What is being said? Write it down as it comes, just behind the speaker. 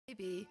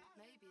Maybe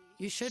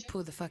you should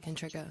pull the fucking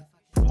trigger.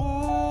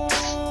 Pull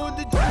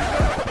the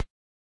trigger.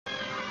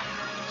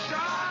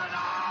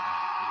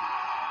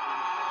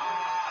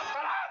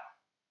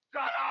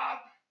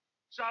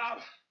 Shut up!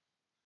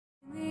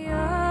 In the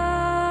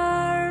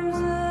arms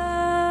of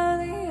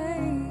the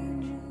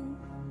angel,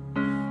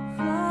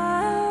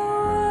 fly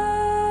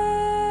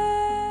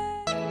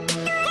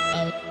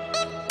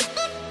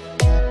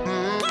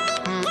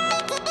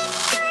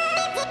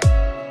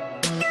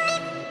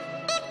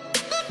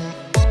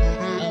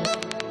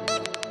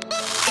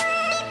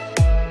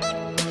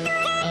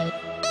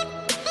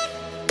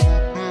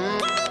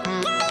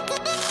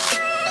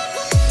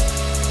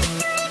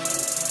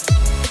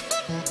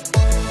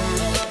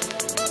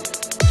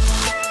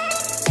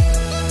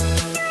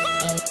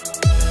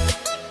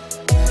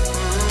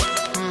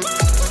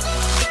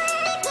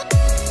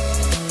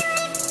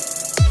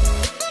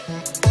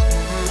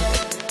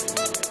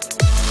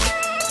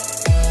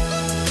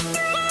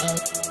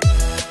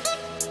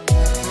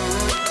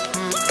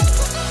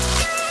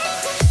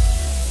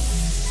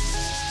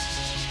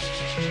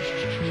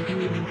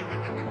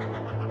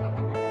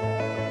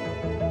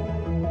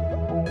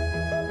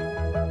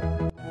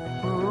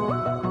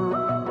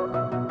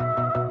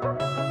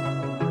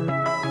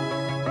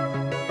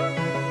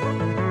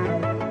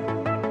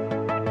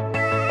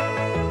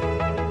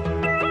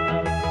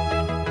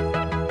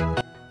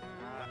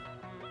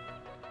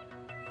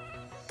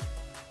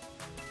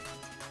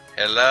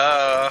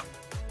Hello.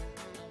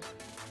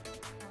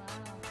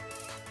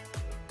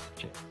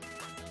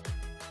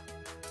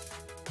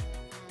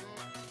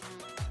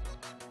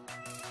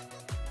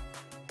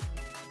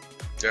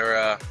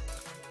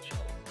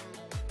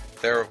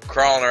 They're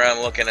crawling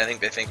around looking. I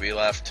think they think we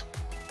left.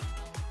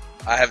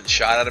 I haven't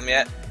shot at them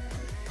yet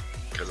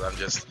because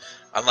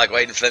I'm like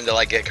waiting for them to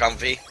like get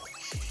comfy.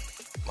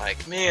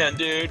 Like, man,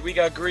 dude, we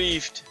got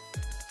griefed.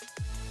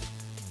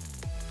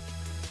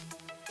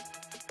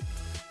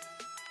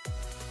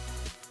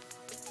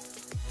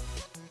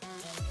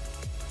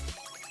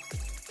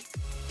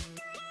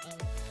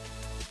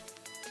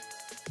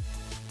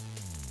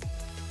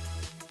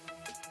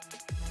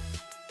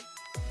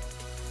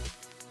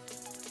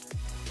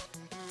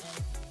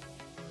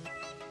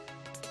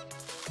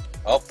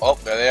 Oh,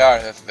 there they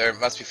are. They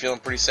must be feeling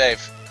pretty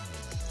safe.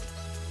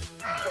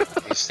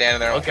 He's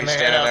standing there. He's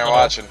standing there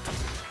watching.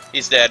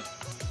 He's dead.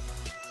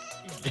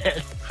 He's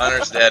dead.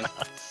 Hunter's dead.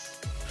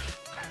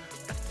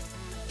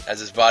 As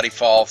his body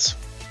falls,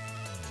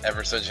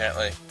 ever so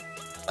gently,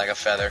 like a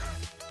feather,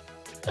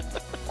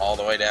 all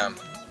the way down.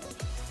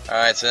 All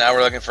right, so now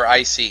we're looking for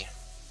Icy.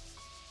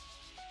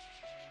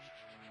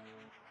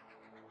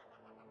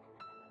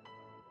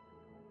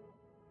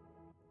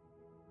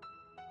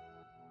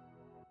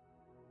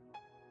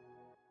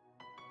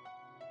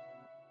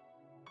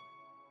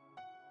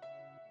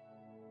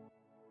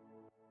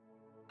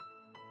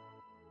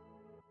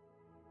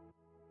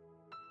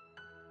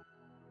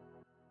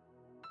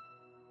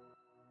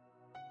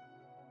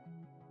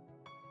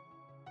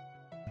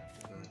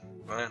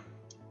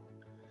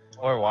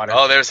 Or water.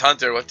 Oh, there's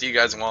Hunter. What do you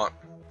guys want?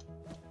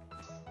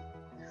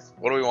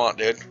 What do we want,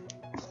 dude?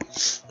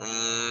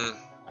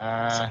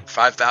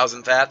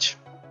 5,000 Thatch?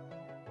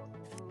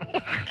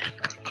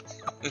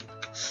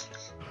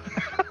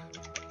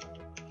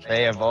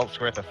 Say a volt's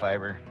worth of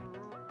fiber.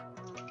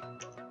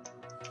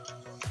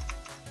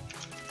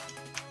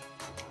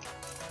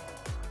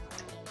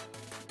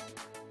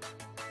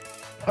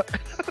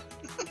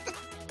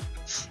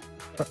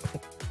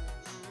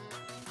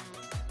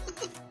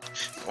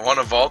 I want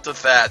a vault of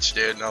Thatch,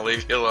 dude, and I'll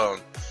leave you alone.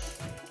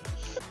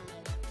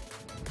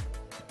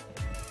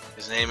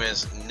 His name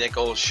is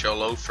Nickel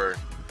Shalofer.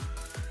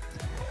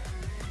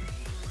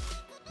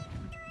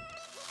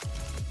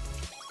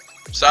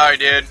 Sorry,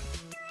 dude.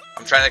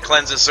 I'm trying to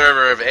cleanse the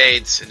server of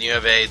AIDS, and you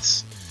have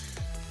AIDS.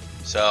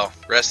 So,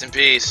 rest in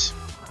peace.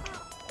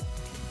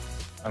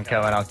 I'm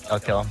coming. I'll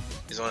kill him.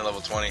 He's only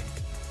level 20.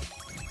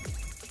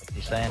 What's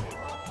he saying?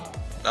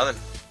 Nothing.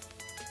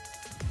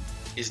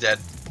 He's dead.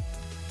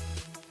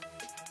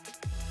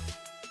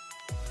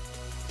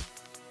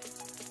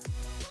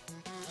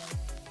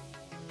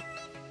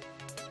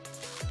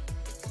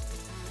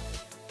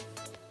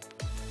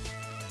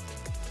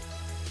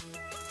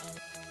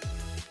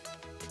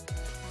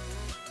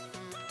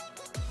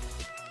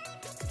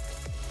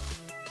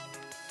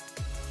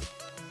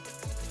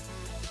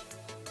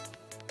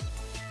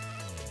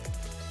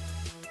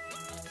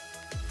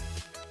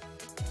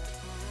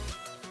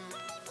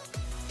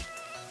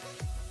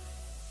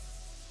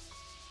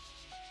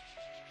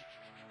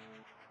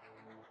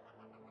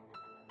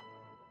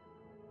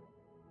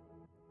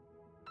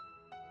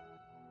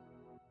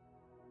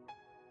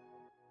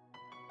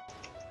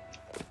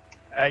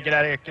 Alright, get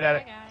out of here. Get out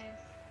of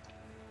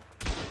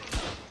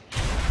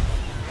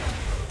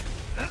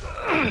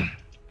here.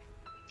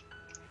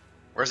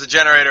 Where's the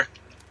generator?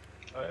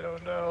 I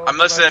don't know. I'm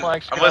listening.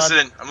 I'm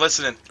listening. I'm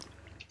listening.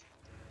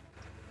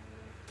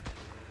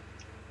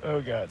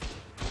 Oh god.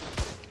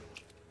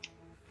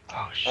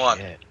 Oh shit. Hold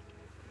on.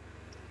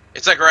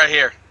 It's like right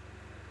here.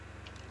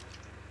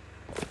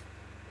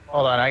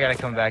 Hold on, I gotta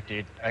come back,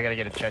 dude. I gotta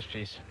get a chest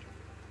piece.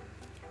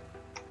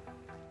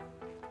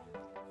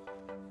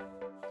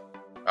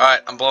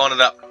 Alright, I'm blowing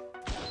it up.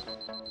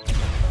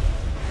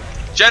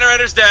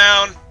 Generator's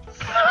down!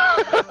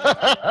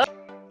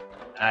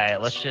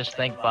 Alright, let's just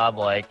think, Bob,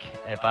 like,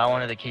 if I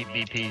wanted to keep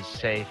BPs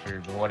safe or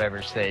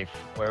whatever safe,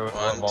 where would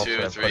 1, vault 2, should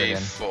I put it 3, in?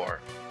 4.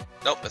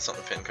 Nope, that's not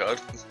the pin code.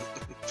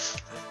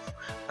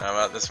 How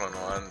about this one?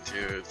 1,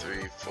 2,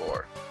 3,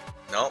 4.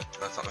 Nope,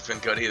 that's not the pin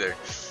code either.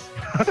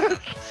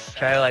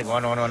 Try like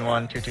 1 1 1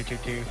 1 2 2 2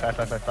 2 5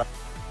 5 5 5.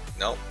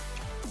 Nope.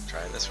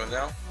 Trying this one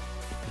now.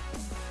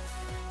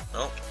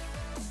 Nope.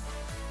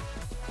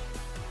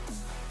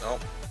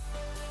 Nope.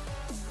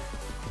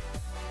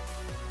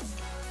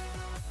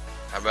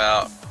 How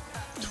about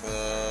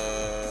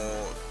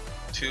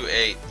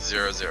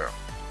 2800?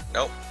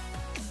 Nope.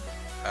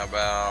 How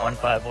about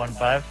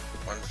 1515?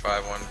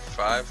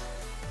 1515?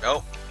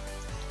 Nope.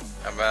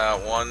 How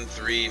about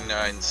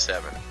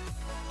 1397?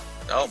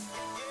 Nope.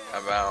 How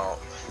about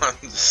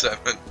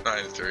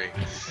 1793?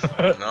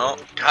 No.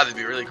 God, it'd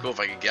be really cool if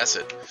I could guess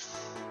it.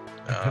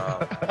 How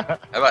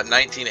about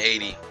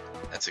 1980?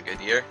 That's a good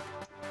year.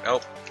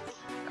 Nope.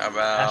 How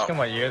about... Ask them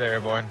what year they were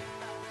born.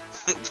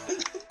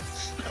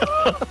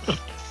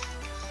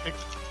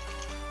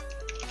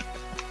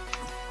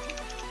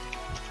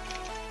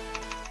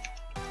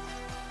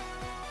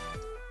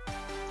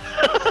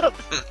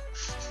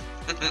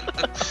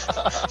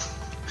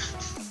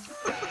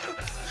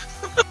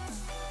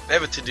 They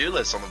have a to-do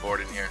list on the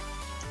board in here.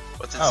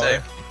 What's it Oh, say?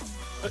 yeah.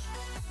 It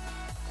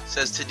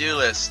says to-do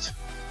list.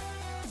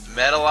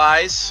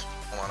 Metalize.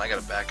 Hold on, I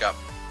gotta back up.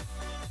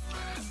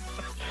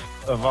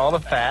 Of all the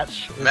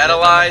Thatch,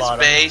 Metalize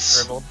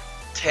base.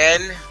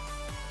 10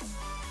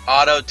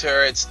 auto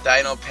turrets,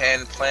 Dino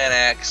Pen, Plan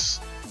X,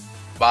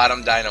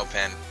 bottom Dino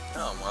Pen.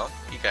 Oh, well,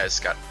 you guys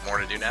got more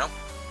to do now.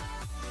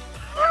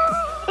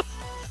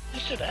 You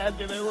should add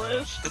to their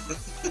list.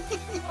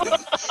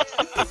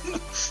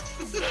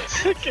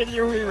 Can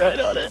you rewrite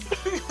on it?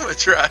 I'm gonna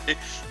try.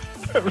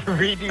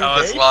 Redo Oh,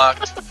 it's base?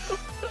 locked.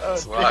 Oh,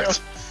 It's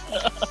locked.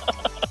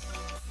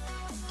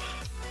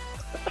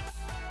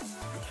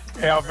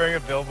 Hey, I'll bring a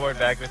billboard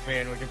back with me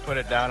and we can put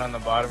it down on the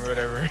bottom or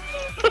whatever.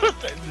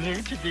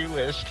 New to-do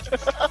list.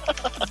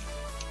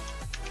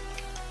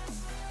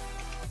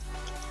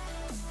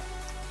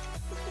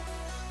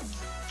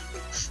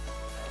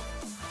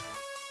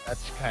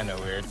 That's kind of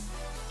weird.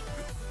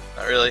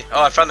 Not really.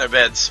 Oh, I found their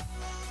beds.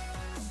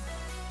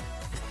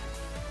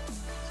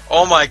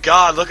 Oh my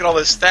god, look at all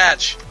this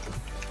thatch.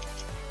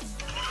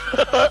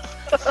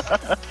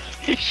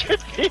 He should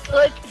be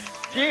like,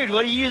 dude,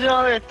 what are you using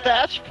all their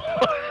thatch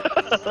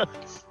for?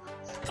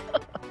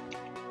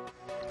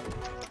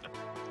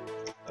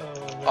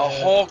 A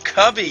whole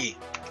cubby.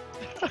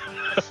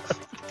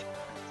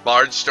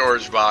 Large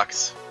storage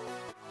box.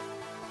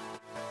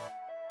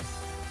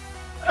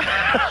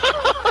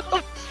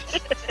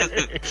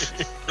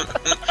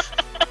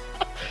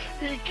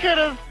 He could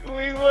have,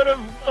 we would have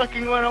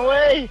fucking went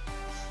away.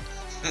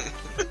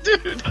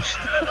 Dude. We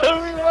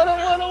would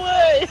have went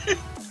away.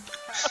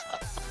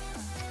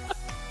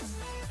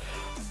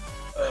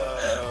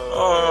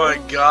 Oh my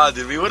god,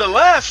 dude, we would have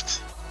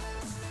left.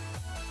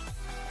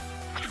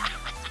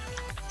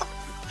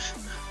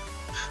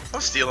 I'm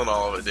stealing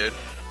all of it, dude.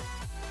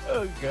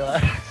 Oh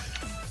god.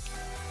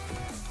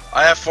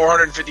 I have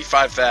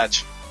 455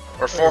 thatch.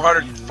 Or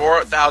 400, Jesus.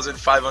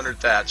 4,500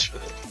 thatch.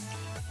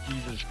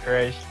 Jesus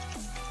Christ.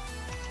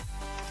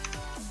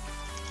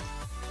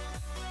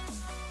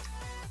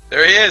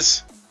 There he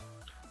is.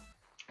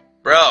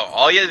 Bro,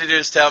 all you had to do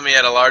is tell me you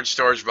had a large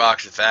storage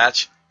box of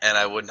thatch, and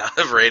I would not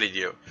have raided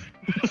you.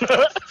 You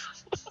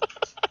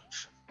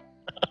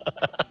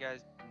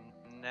guys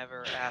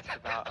never asked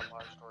about a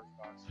large storage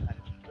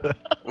box.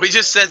 We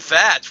just said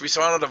thatch. We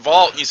saw it at a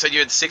vault, and you said you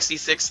had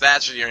 66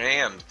 thatch in your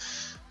hand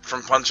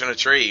from punching a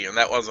tree, and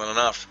that wasn't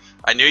enough.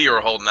 I knew you were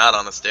holding out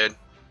on us, dude.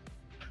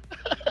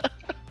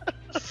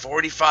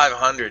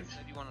 4,500. You said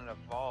you wanted a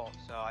vault,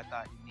 so I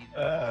thought you needed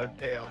Oh, a vault.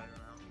 damn.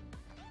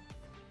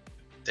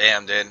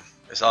 Damn, dude.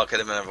 This all could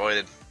have been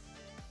avoided.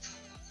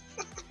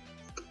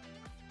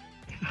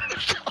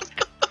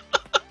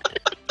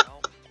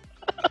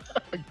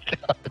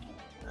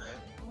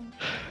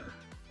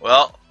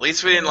 Well, at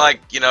least we didn't, like,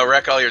 you know,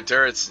 wreck all your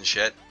turrets and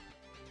shit.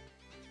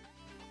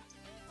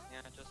 Yeah,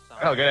 just some.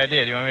 Oh, good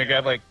idea. Do you want me to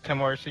grab like 10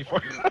 more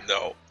C4?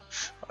 No.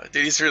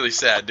 Dude, he's really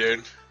sad,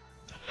 dude.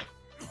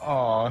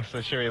 Oh,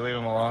 so should we leave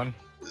him alone?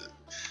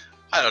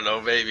 I don't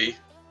know, maybe.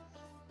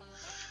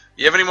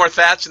 You have any more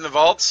thatch in the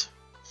vaults?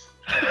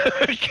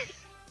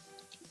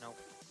 Nope.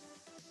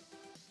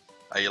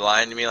 Are you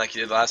lying to me like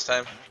you did last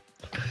time?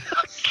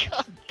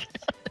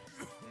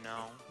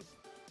 No.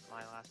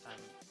 My last time.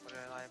 What did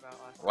I lie about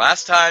last time?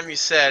 Last time you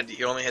said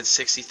you only had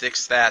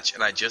 66 thatch,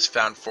 and I just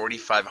found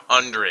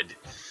 4,500.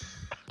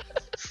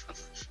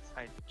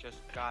 I just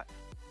got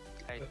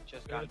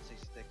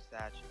 66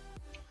 thatch.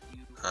 You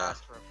Huh.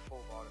 asked for a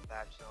full vault of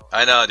thatch, so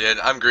I know, dude.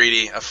 I'm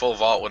greedy. A full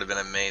vault would have been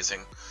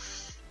amazing.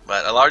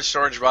 But a large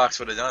storage box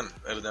would have done. It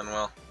would have done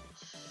well.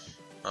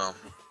 Well,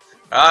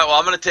 Alright, well,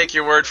 I'm gonna take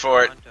your word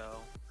for it. Bronto.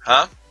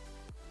 Huh?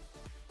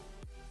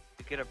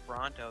 To get a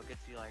Bronto, it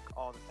gets you like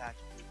all the Thatch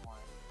you want.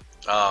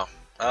 Oh,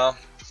 well.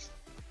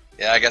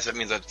 Yeah, I guess it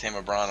means I have to tame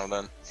a Bronto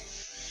then.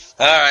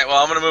 Alright, well,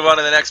 I'm gonna move on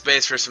to the next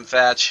base for some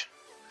Thatch.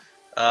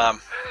 I'll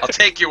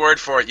take your word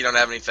for it. You don't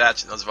have any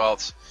Thatch in those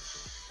vaults.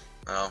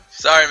 Oh,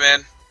 sorry,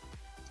 man.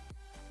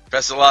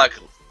 Best of luck.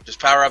 Just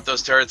power up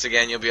those turrets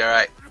again. You'll be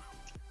alright.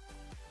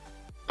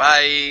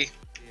 Bye.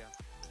 Yeah.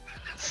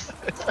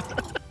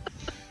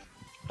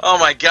 Oh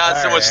my god,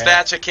 so much Alright.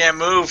 Thatch I can't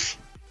move.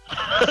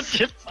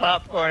 Just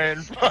popcorn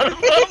in front of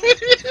him.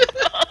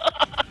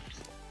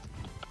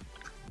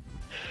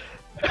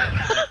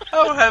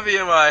 How heavy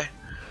am I?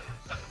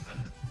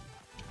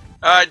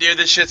 Alright, dude,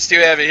 this shit's too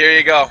heavy. Here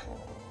you go.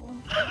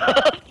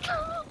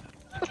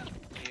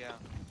 Yeah.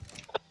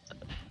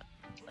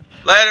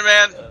 Later,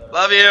 man.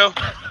 Love you.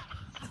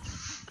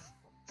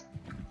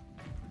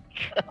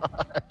 God.